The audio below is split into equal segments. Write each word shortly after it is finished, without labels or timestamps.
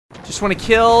Just want to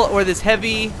kill or this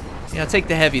heavy. Yeah, I'll take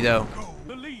the heavy though.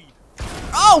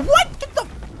 Oh, what? Get the...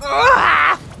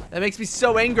 That makes me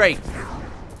so angry.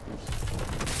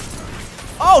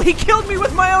 Oh, he killed me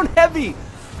with my own heavy.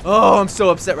 Oh, I'm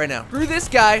so upset right now. Screw this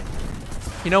guy.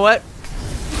 You know what?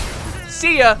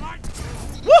 See ya.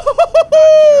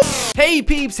 Woo-hoo-hoo-hoo! Hey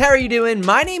peeps, how are you doing?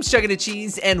 My name's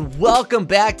Chugada and welcome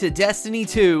back to Destiny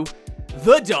 2,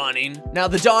 The Dawning. Now,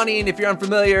 The Dawning, if you're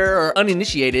unfamiliar or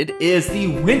uninitiated, is the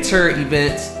winter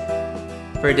event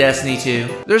for Destiny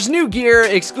 2. There's new gear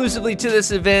exclusively to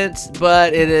this event,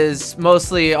 but it is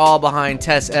mostly all behind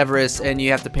Tess Everest, and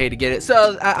you have to pay to get it.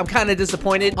 So I'm kind of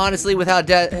disappointed, honestly, with how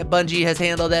Bungie has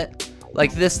handled it.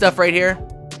 Like this stuff right here.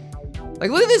 Like,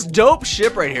 look at this dope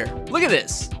ship right here. Look at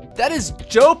this. That is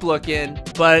dope looking,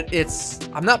 but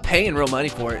I'm not paying real money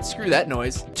for it. Screw that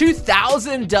noise.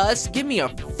 2,000 dust? Give me a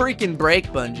freaking break,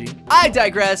 Bungie. I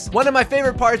digress. One of my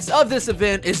favorite parts of this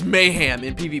event is Mayhem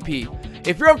in PvP.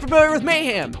 If you're unfamiliar with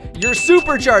Mayhem, your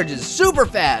super charges super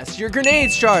fast, your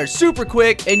grenades charge super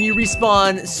quick, and you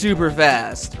respawn super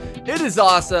fast. It is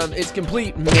awesome. It's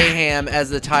complete mayhem, as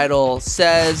the title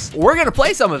says. We're gonna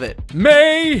play some of it.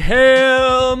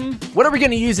 Mayhem! What are we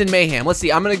gonna use in Mayhem? Let's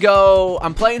see, I'm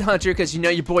playing Hunter, because you know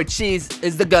your boy Cheese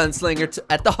is the gunslinger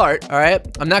at the heart, all right?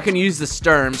 I'm not gonna use the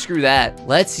Sturm, screw that.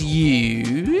 Let's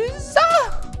use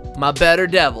my better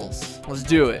devils. Let's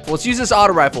do it. Let's use this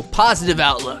auto rifle, positive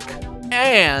outlook.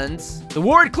 And the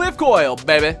Ward Cliff Coil,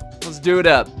 baby. Let's do it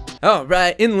up. All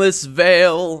right, Endless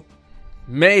Veil,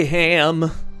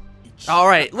 Mayhem. All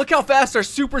right, look how fast our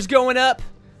super's going up.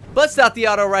 Bust out the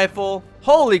auto rifle.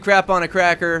 Holy crap on a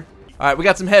cracker. All right, we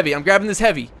got some heavy. I'm grabbing this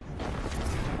heavy.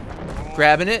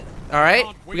 Grabbing it. All right,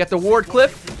 we got the Ward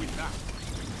Cliff.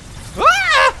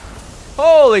 Ah!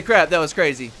 Holy crap, that was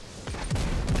crazy.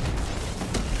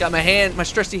 Got my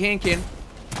trusty hand cannon.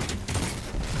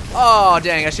 Oh,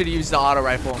 dang, I should have used the auto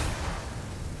rifle.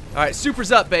 All right,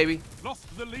 super's up, baby.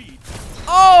 Lost the lead.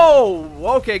 Oh,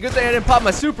 okay, good thing I didn't pop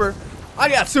my super. I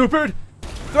got supered.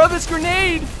 Throw this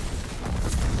grenade.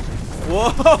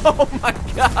 Whoa, my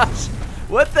gosh.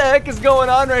 What the heck is going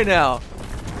on right now?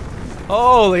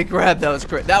 Holy crap,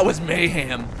 that was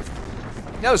mayhem.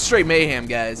 That was straight mayhem,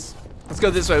 guys. Let's go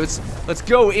this way. Let's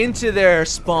go into their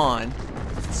spawn.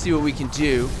 Let's see what we can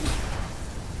do.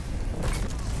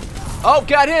 Oh,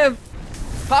 got him.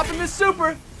 Popping this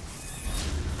super.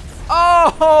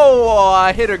 Oh,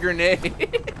 I hit a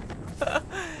grenade.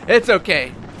 It's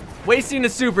okay. Wasting a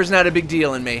super is not a big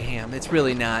deal in Mayhem. It's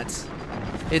really not.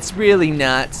 It's really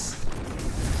not.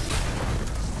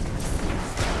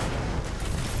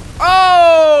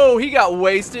 Oh, he got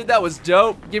wasted. That was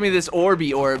dope. Give me this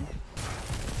Orby orb.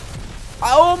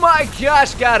 Oh my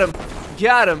gosh, got him.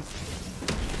 Got him.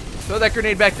 Throw that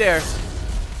grenade back there.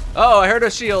 Oh, I heard a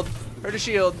shield. Heard a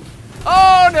shield.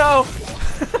 Oh no!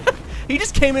 He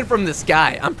just came in from the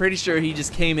sky. I'm pretty sure he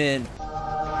just came in.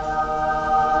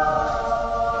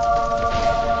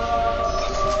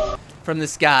 From the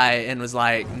sky and was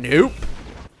like, nope.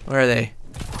 Where are they?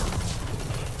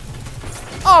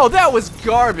 Oh, that was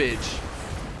garbage.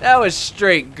 That was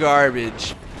straight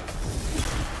garbage.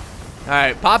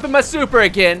 Alright, popping my super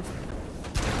again.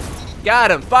 Got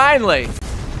him, finally.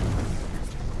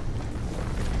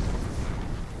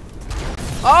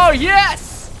 Oh,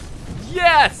 yes!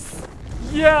 Yes!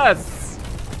 Yes!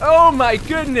 Oh my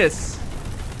goodness!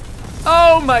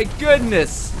 Oh my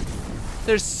goodness!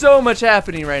 There's so much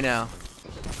happening right now.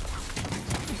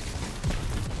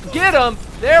 Get him!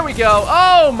 There we go!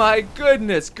 Oh my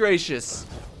goodness gracious!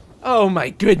 Oh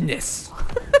my goodness!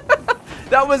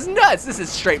 That was nuts! This is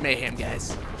straight mayhem,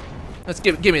 guys. Let's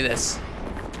give me this.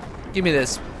 Give me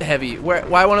this heavy.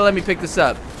 Why won't it let me pick this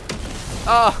up?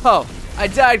 Oh! I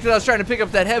died because I was trying to pick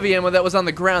up that heavy ammo that was on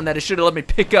the ground that it should have let me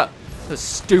pick up. That was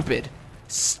stupid.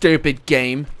 Stupid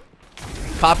game.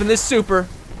 Popping this super.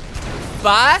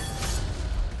 Bye.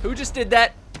 Who just did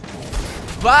that?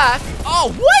 Bye.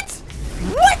 Oh, what?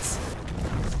 What?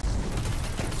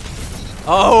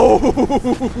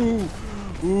 Oh.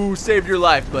 Ooh, saved your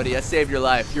life, buddy. I saved your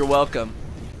life. You're welcome.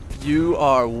 You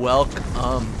are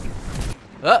welcome.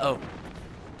 Uh-oh.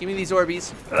 Give me these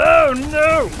Orbies. Oh,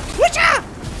 no. Whatcha?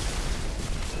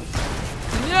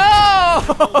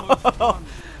 No!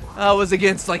 I was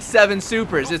against like 7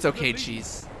 supers. It's okay,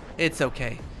 Cheese. It's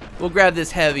okay. We'll grab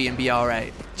this heavy and be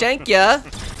alright. Thank ya.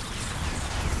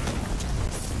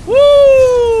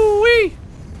 Woo-wee!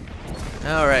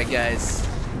 Alright, guys.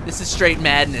 This is straight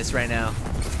madness right now.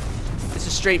 This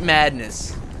is straight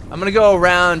madness. I'm gonna go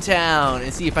around town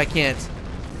and see if I can't.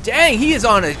 Dang, he is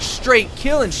on a straight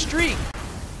killing streak.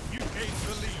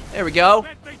 There we go.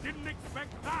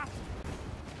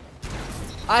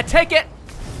 I take it.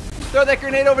 Throw that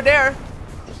grenade over there.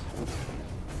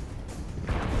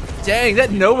 Dang,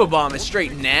 that Nova Bomb is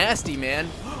straight nasty, man.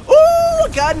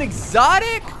 Ooh, got an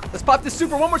exotic. Let's pop this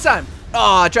super one more time.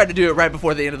 Oh, I tried to do it right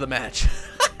before the end of the match.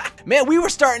 Man, we were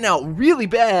starting out really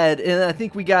bad, and I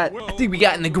think we got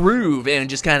in the groove and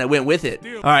just kind of went with it.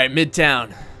 All right,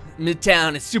 Midtown.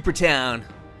 Midtown is super town.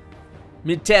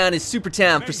 Midtown is super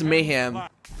town for some mayhem.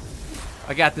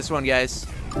 I got this one, guys.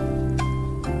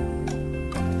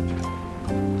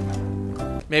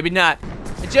 Maybe not.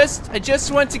 I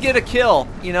just want to get a kill.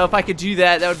 You know, if I could do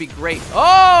that, that would be great.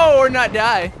 Oh, or not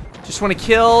die. Just want to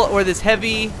kill or this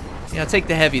heavy. Yeah, I'll take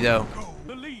the heavy though.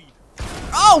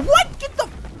 Oh, what? Get the.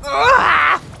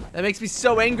 Ah! That makes me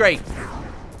so angry.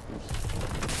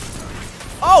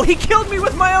 Oh, he killed me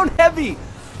with my own heavy.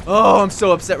 Oh, I'm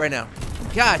so upset right now.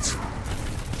 Gosh.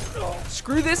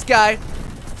 Screw this guy.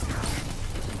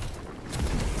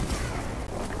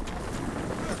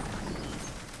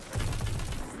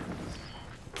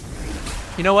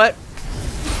 You know what?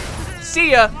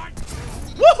 See ya.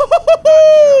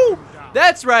 Woo-hoo-hoo-hoo-hoo!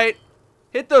 That's right.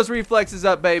 Hit those reflexes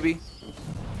up, baby.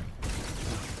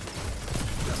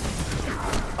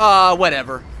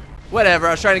 Whatever. Whatever.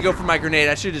 I was trying to go for my grenade.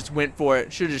 I should have just went for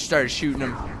it. Should have just started shooting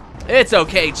him. It's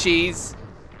okay, cheese.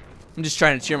 I'm just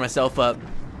trying to cheer myself up.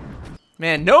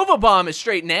 Man, Nova Bomb is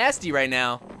straight nasty right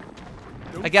now.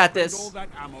 I got this.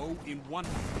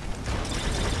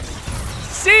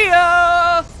 See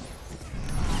ya!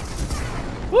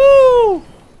 Woo!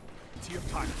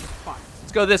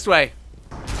 Let's go this way.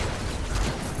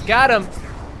 Got him.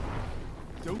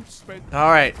 All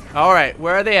right, all right.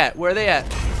 Where are they at? Where are they at?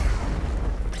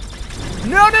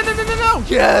 No, no, no, no, no, no!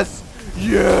 Yes,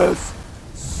 yes.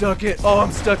 Suck it. Oh,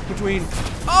 I'm stuck between.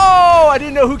 Oh, I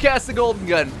didn't know who cast the golden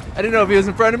gun. I didn't know if he was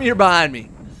in front of me or behind me.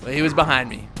 But he was behind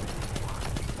me.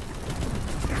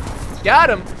 Got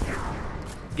him.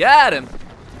 Got him.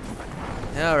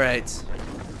 All right.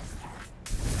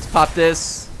 Let's pop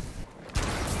this.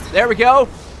 There we go.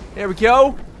 There we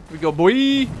go. Here we go,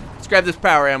 boy. Let's grab this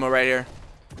power ammo right here.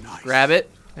 Nice. Grab it.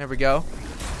 There we go.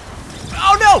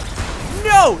 Oh, no.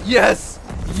 No. Yes.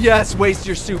 Yes. Waste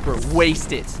your super.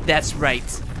 Waste it. That's right.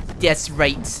 That's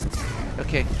right.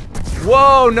 Okay.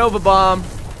 Whoa, Nova Bomb.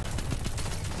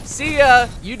 See ya.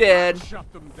 You dead.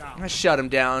 I shut him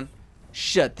down.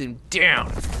 Shut them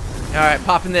down. All right,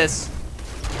 popping this.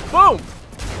 Boom.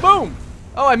 Boom.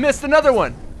 Oh, I missed another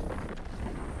one.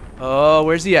 Oh,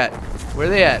 where's he at? Where are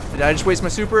they at? Did I just waste my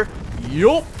super?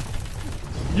 Yup.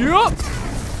 Yup.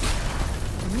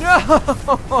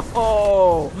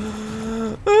 No.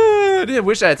 I did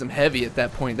wish I had some heavy at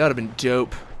that point. That would have been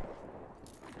dope.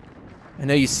 I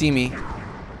know you see me.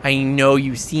 I know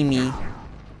you see me.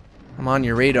 I'm on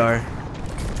your radar.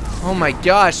 Oh my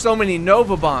gosh, so many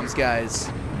Nova Bombs, guys.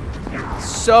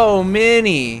 So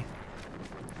many.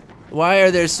 Why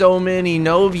are there so many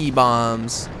Novi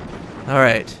Bombs?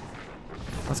 Alright.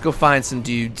 Let's go find some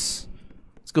dudes.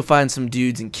 Let's go find some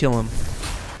dudes and kill them.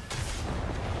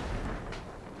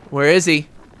 Where is he?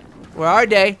 Where are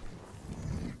they?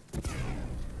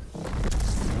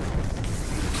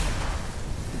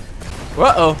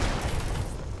 Uh-oh.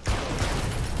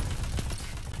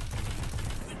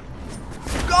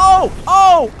 Go!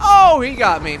 Oh! Oh! He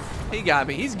got me. He got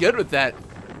me. He's good with that.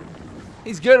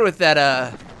 He's good with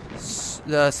that,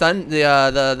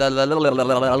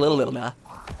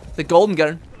 the golden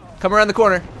gun. Come around the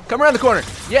corner. Come around the corner.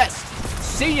 Yes.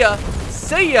 See ya.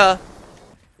 See ya.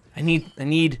 I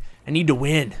need to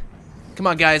win. Come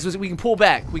on, guys. We can pull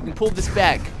back. We can pull this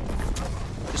back.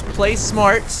 Just play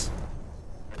smart.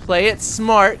 Play it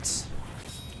smart.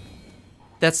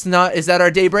 That's not, is that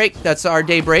our daybreak? That's our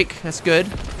daybreak. That's good.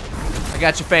 I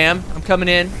got you, fam. I'm coming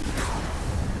in.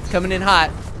 Coming in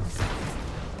hot.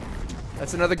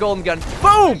 That's another golden gun.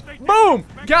 Boom! Boom!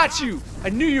 Got you! I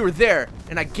knew you were there,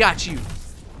 and I got you.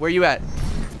 Where you at?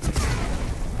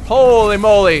 Holy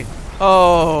moly.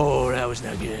 Oh, that was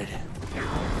not good.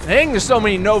 Dang, there's so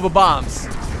many Nova Bombs.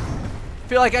 I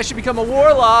feel like I should become a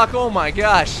warlock. Oh my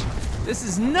gosh. This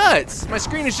is nuts. My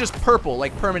screen is just purple,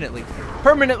 like permanently.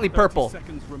 Permanently purple.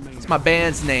 It's my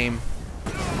band's name.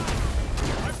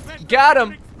 Got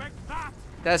him.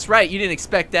 That's right, you didn't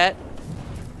expect that.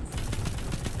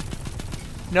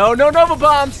 No, no Nova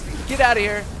Bombs. Get out of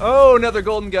here. Oh, another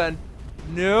golden gun.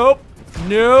 Nope.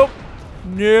 Nope.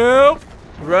 Nope.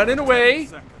 Running away.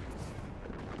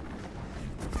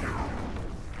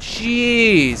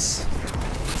 Jeez.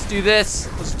 Let's do this.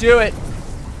 Let's do it.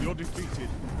 You're defeated.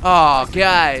 Oh,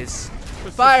 guys.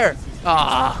 Fire.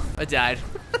 Ah, I died.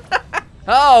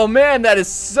 Oh, man, that is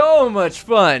so much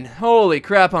fun. Holy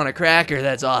crap on a cracker.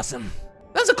 That's awesome.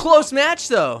 That was a close match,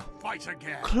 though. fight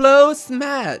again. Close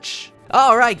match.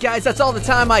 Alright guys, that's all the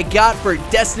time I got for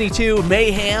Destiny 2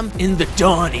 Mayhem in the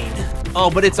Dawning. Oh,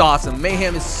 but it's awesome.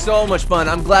 Mayhem is so much fun.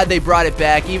 I'm glad they brought it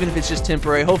back, even if it's just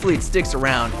temporary. Hopefully it sticks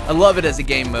around. I love it as a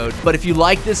game mode. But if you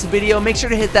like this video, make sure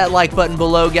to hit that like button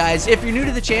below, guys. If you're new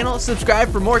to the channel, subscribe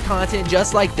for more content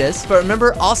just like this. But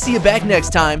remember, I'll see you back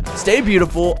next time. Stay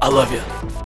beautiful. I love you.